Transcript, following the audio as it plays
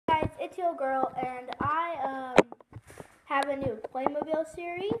Phill Girl, and I have a new Playmobil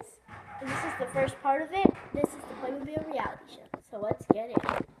series. And this is the first part of it. This is the Playmobil reality show. So let's get in.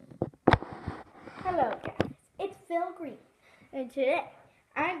 Hello guys, it's Phill Green, and today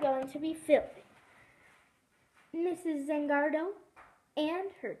I'm going to be filming Mrs. Zangardo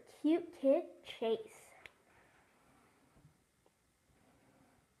and her cute kid Chase.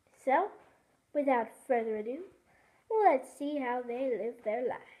 So, without further ado, let's see how they live their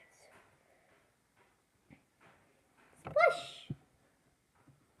lives. Splash!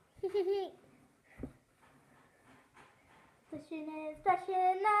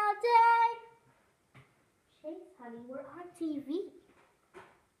 Splashing all day. Chase, honey, we're on TV.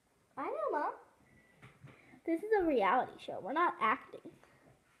 I know, Mom. This is a reality show. We're not acting.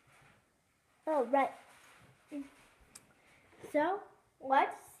 Oh, right. So,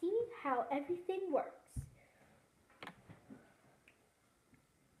 let's see how everything works.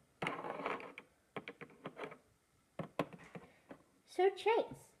 So,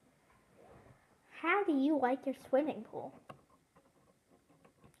 Chase, how do you like your swimming pool?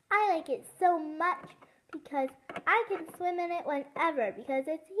 I like it so much because I can swim in it whenever because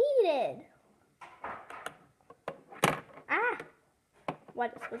it's heated. Ah,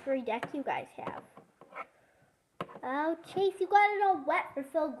 what a slippery deck you guys have. Oh, Chase, you got it all wet for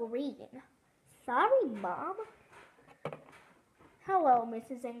Phill Green. Sorry, Mom. Hello,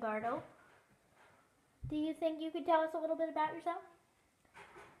 Mrs. Zangardo. Do you think you could tell us a little bit about yourself?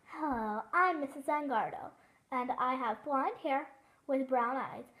 Hello, I'm Mrs. Zangardo, and I have blonde hair with brown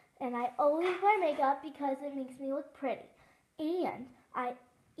eyes, and I always wear makeup because it makes me look pretty. And I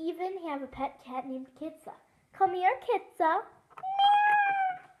even have a pet cat named Kitsa. Come here, Kitsa.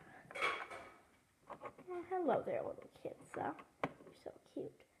 Oh, hello there, little Kitsa. You're so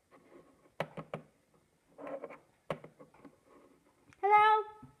cute. Hello.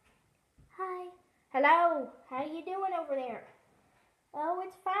 Hi. Hello. How you doing over there? Oh,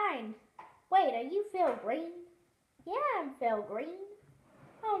 it's fine. Wait, are you Phill Green? Yeah, I'm Phill Green.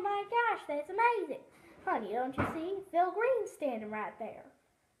 Oh my gosh, that's amazing. Honey, don't you see? Phill Green's standing right there.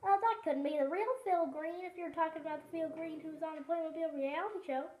 Oh, that couldn't be the real Phill Green if you're talking about the Phill Green who's on the Playmobil reality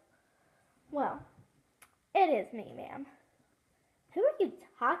show. Well, it is me, ma'am. Who are you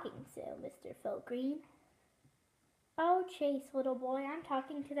talking to, Mr. Phill Green? Oh, Chase, little boy, I'm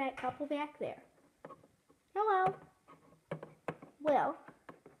talking to that couple back there. Hello. Well,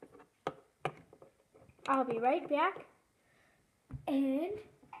 I'll be right back, and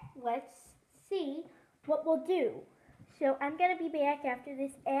let's see what we'll do. So I'm going to be back after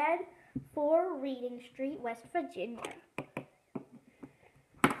this ad for Reading Street, West Virginia.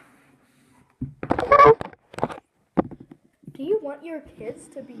 Do you want your kids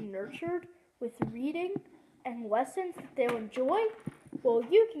to be nurtured with reading and lessons that they'll enjoy? Well,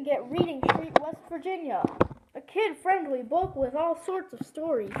 you can get Reading Street, West Virginia, a kid-friendly book with all sorts of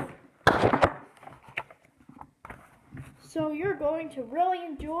stories. So you're going to really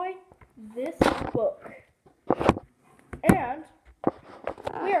enjoy this book. And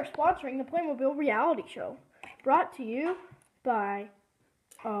we are sponsoring the Playmobil reality show, brought to you by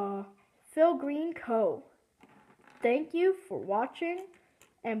Phill Green Co. Thank you for watching,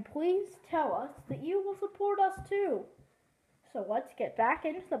 and please tell us that you will support us too. So let's get back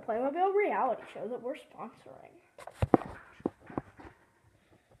into the Playmobil reality show that we're sponsoring.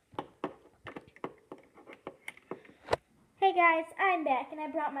 Hey guys, I'm back and I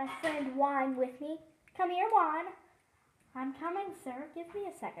brought my friend Juan with me. Come here, Juan. I'm coming, sir. Give me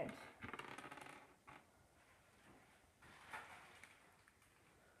a second.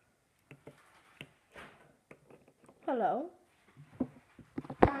 Hello.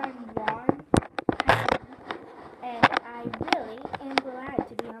 I'm Juan, and I really am glad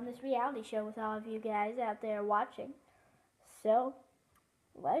to be on this reality show with all of you guys out there watching. So,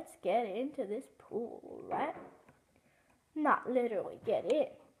 let's get into this pool, right? Not literally get in,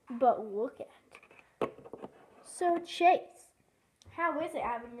 but look at it. So, Chase, how is it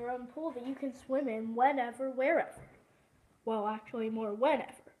having your own pool that you can swim in whenever, wherever? Well, actually more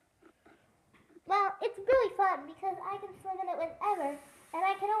whenever. Well, it's really fun because I can swim in it whenever, and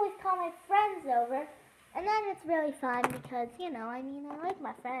I can always call my friends over, and then it's really fun because, I like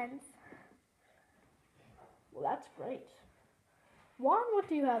my friends. Well, that's great. Juan, what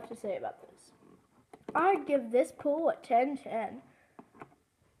do you have to say about this? I'd give this pool a 10/10,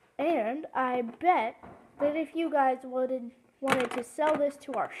 and I bet that if you guys wanted to sell this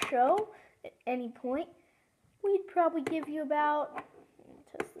to our show at any point, we'd probably give you about,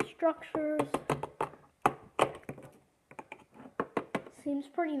 test the structures. Seems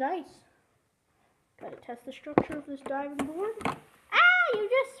pretty nice. Gotta test the structure of this diving board. Ah, You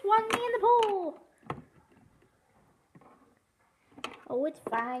just swung me in the pool. Oh, it's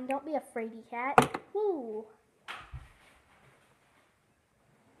fine. Don't be a fraidy cat. Woo.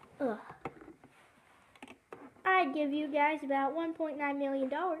 Ugh. I'd give you guys about $1.9 million.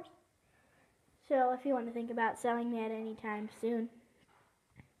 So if you want to think about selling that anytime soon.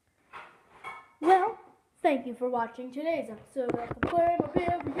 Well, thank you for watching today's episode of the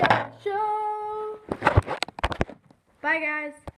Playmobil Reality Show. Bye, guys.